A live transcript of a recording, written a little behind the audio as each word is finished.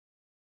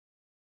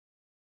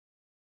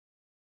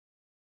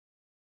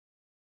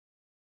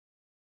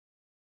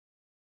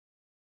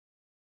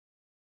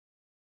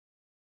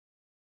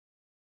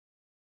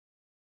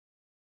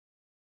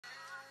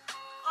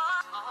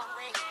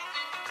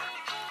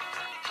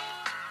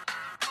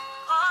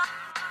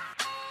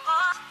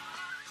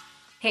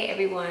Hey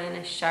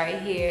everyone, Shari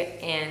here,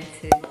 and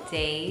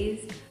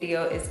today's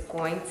video is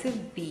going to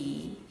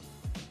be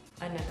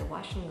another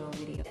wash and go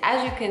video.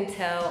 As you can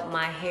tell,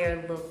 my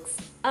hair looks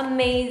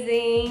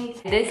amazing.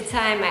 This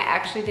time I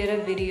actually did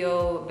a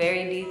video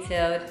very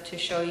detailed to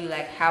show you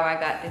like how I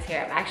got this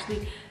hair. I'm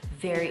actually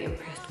very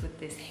impressed with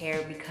this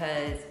hair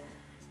because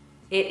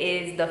it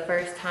is the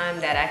first time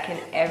that I can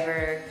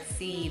ever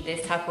see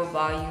this type of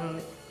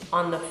volume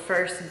on the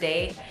first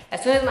day.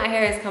 As soon as my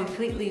hair is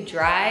completely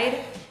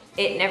dried,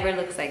 it never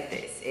looks like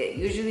this. It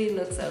usually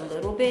looks a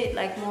little bit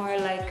like more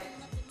like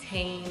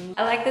tame.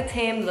 I like the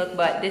tame look,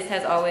 but this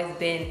has always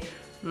been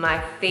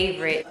my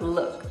favorite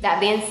look. That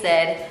being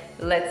said,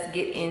 let's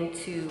get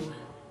into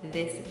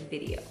this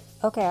video.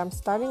 Okay, I'm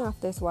starting off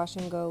this wash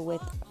and go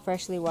with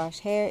freshly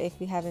washed hair. If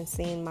you haven't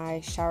seen my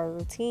shower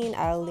routine,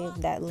 I'll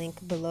leave that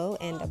link below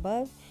and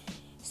above.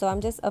 So I'm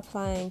just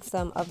applying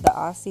some of the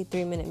Aussie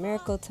 3-Minute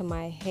Miracle to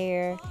my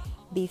hair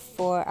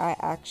before I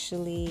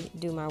actually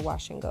do my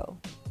wash and go.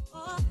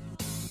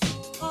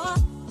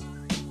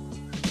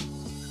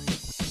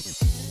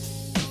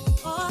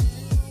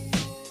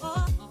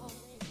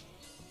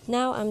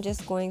 Now I'm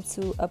just going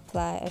to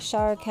apply a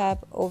shower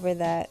cap over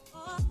that.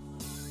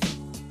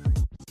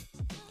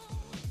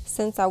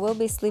 Since I will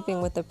be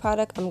sleeping with the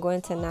product, I'm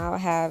going to now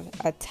have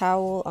a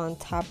towel on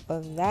top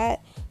of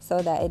that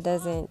so that it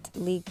doesn't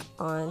leak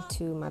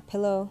onto my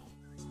pillow.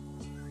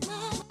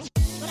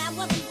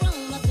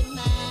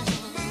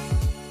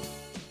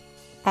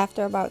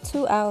 After about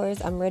 2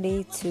 hours, I'm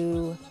ready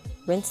to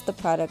rinse the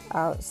product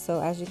out.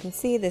 So as you can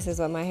see, this is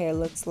what my hair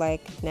looks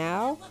like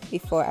now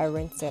before I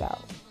rinse it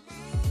out.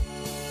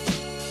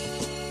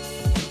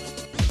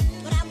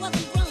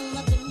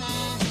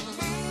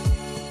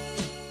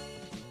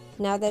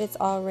 Now that it's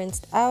all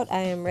rinsed out, I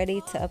am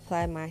ready to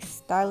apply my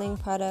styling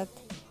product,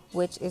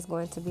 which is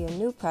going to be a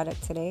new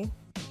product today.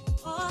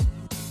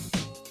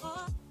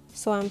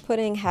 So I'm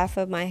putting half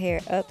of my hair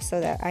up so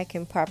that I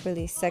can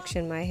properly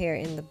section my hair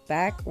in the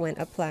back when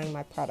applying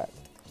my product.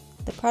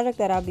 The product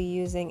that I'll be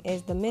using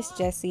is the Miss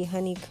Jessie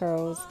Honey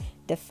Curls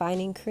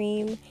Defining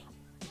Cream.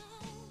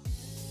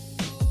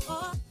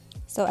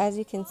 So as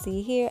you can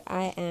see here,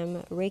 I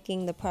am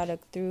raking the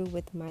product through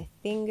with my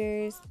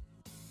fingers.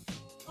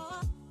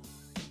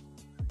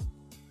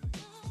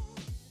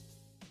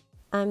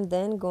 I'm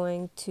then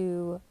going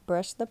to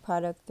brush the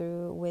product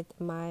through with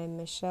my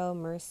Michelle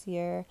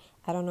Mercier.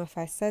 I don't know if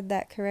I said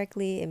that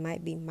correctly. It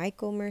might be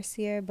Michael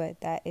Mercier, but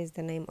that is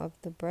the name of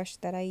the brush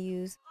that I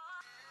use.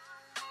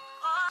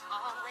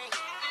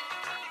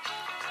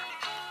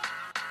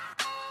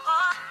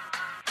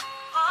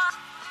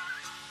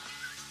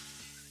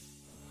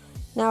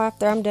 Now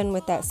after I'm done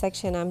with that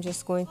section, I'm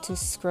just going to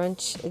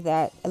scrunch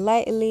that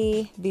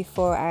lightly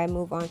before I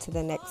move on to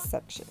the next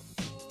section.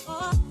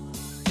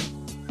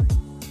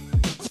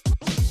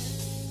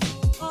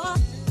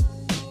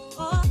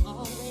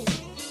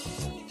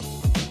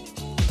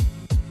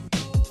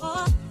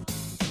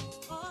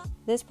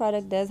 This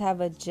product does have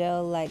a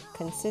gel-like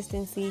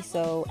consistency,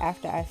 so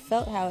after I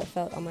felt how it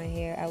felt on my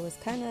hair, I was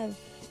kind of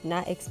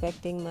not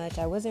expecting much.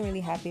 I wasn't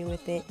really happy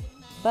with it,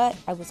 but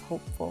I was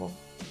hopeful.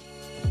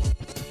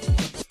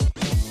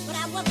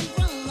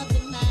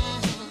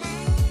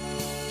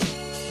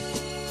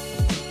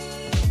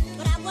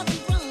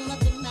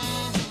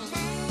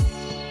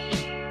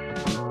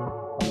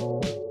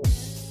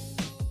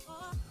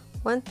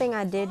 One thing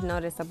I did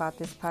notice about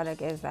this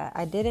product is that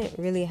I didn't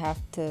really have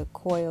to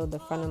coil the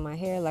front of my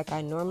hair like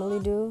I normally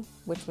do,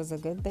 which was a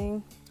good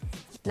thing.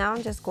 Now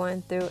I'm just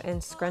going through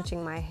and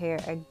scrunching my hair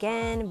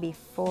again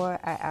before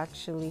I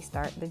actually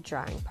start the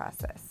drying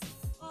process.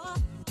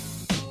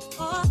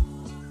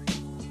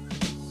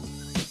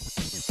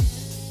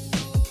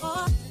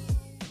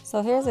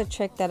 So here's a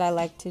trick that I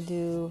like to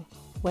do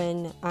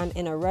when I'm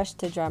in a rush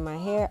to dry my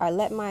hair. I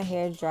let my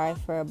hair dry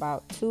for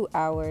about 2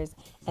 hours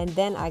and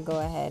then I go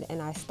ahead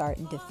and I start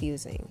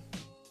diffusing.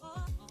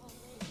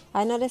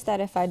 I noticed that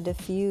if I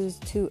diffuse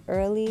too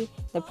early,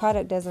 the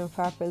product doesn't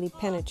properly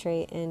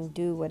penetrate and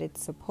do what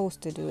it's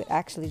supposed to do. It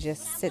actually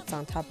just sits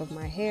on top of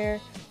my hair,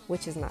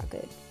 which is not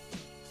good.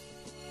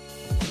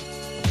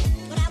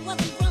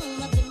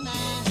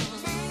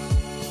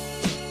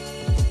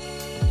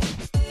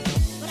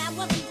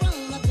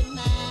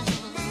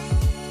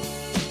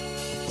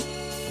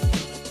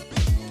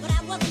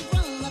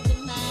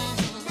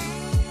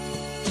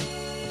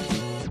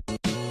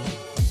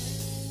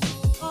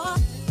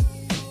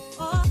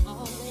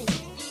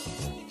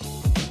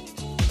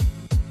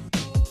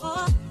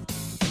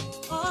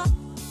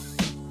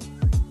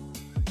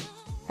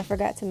 I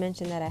forgot to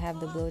mention that I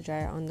have the blow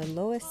dryer on the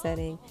lowest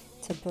setting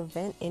to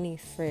prevent any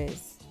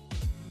frizz.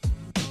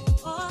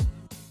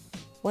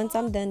 Once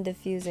I'm done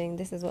diffusing,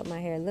 this is what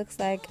my hair looks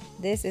like.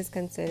 This is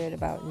considered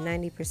about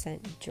 90%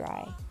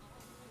 dry.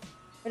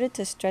 In order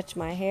to stretch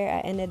my hair,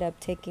 I ended up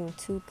taking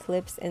 2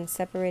 clips and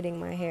separating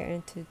my hair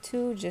into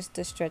 2 just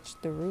to stretch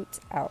the roots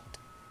out.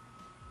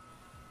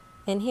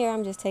 And here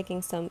I'm just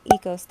taking some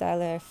Aiko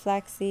Styler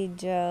flaxseed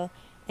gel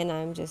and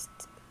I'm just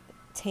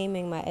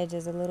taming my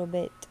edges a little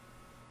bit.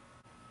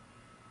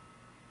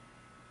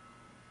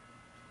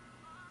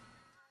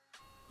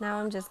 Now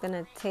I'm just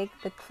gonna take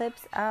the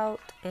clips out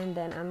and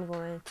then I'm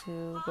going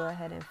to go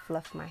ahead and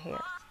fluff my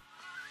hair.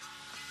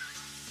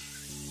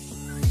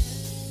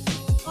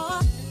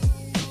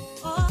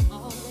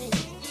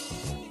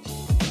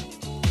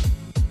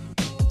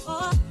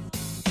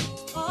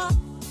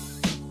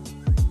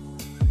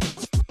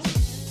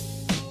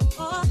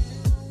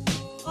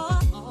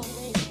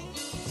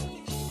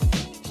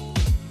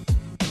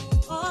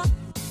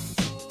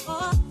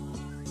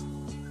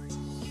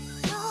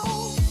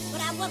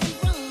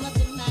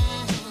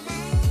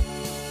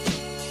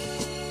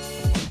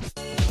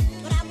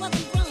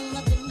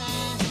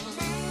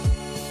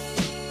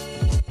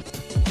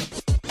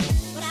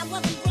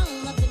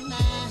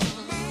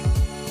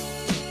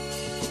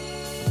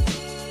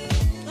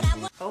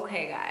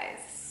 Okay guys,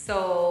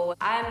 so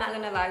I'm not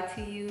gonna lie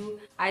to you,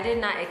 I did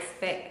not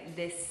expect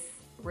this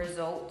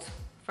result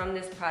from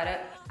this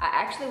product. I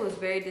actually was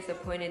very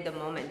disappointed the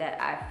moment that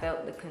I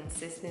felt the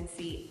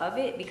consistency of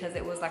it, because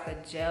it was like a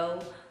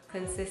gel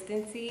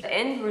consistency. The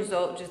end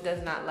result just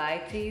does not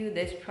lie to you.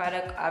 This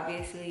product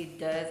obviously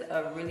does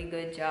a really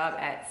good job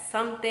at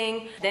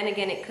something. Then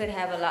again, it could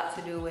have a lot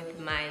to do with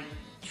my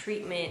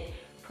treatment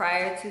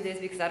prior to this,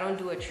 because I don't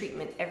do a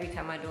treatment every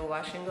time I do a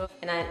wash and go.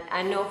 And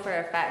I know for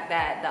a fact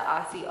that the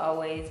Aussie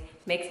always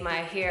makes my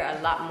hair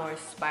a lot more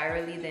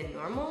spirally than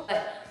normal.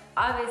 But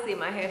obviously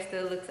my hair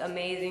still looks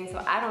amazing,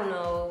 so I don't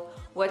know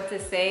what to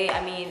say.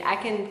 I mean, I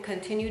can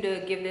continue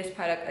to give this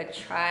product a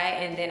try,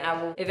 and then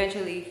I will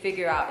eventually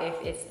figure out if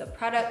it's the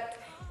product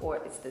or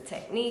it's the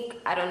technique.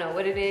 I don't know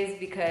what it is,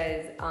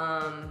 because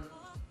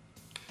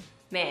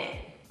man,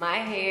 my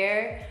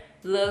hair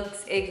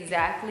looks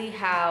exactly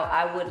how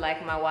I would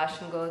like my wash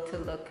and go to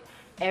look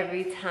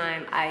every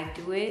time I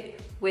do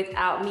it,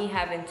 without me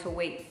having to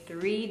wait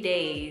 3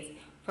 days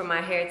for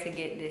my hair to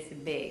get this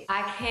big.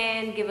 I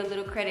can give a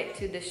little credit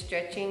to the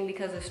stretching,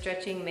 because the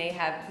stretching may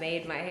have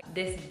made my hair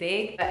this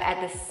big, but at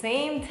the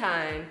same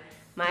time,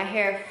 my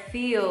hair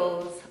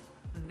feels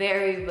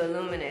very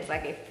voluminous,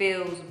 like it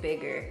feels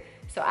bigger.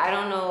 So I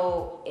don't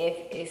know if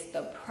it's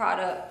the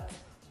product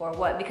or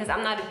what, because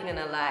I'm not even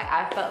gonna lie,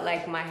 I felt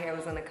like my hair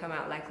was gonna come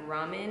out like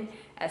ramen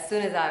as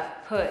soon as I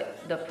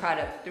put the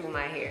product through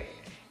my hair.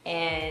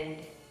 And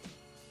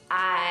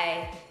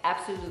I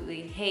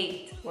absolutely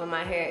hate when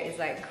my hair is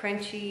like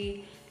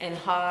crunchy and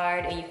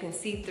hard and you can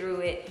see through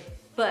it.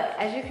 But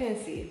as you can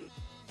see,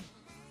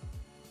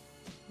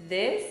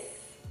 this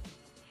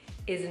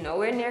is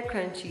nowhere near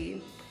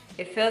crunchy.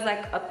 It feels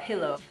like a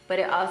pillow, but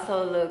it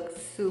also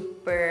looks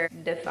super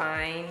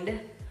defined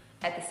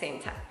at the same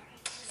time.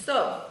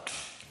 So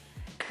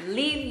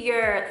leave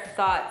your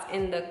thoughts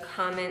in the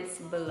comments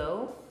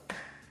below.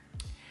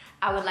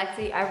 I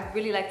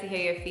really like to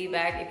hear your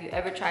feedback. If you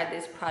ever tried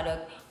this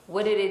product,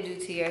 what did it do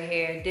to your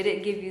hair? Did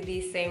it give you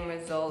these same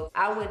results?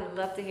 I would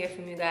love to hear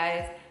from you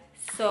guys.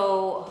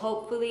 So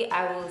hopefully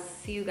I will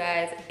see you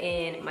guys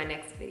in my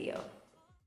next video.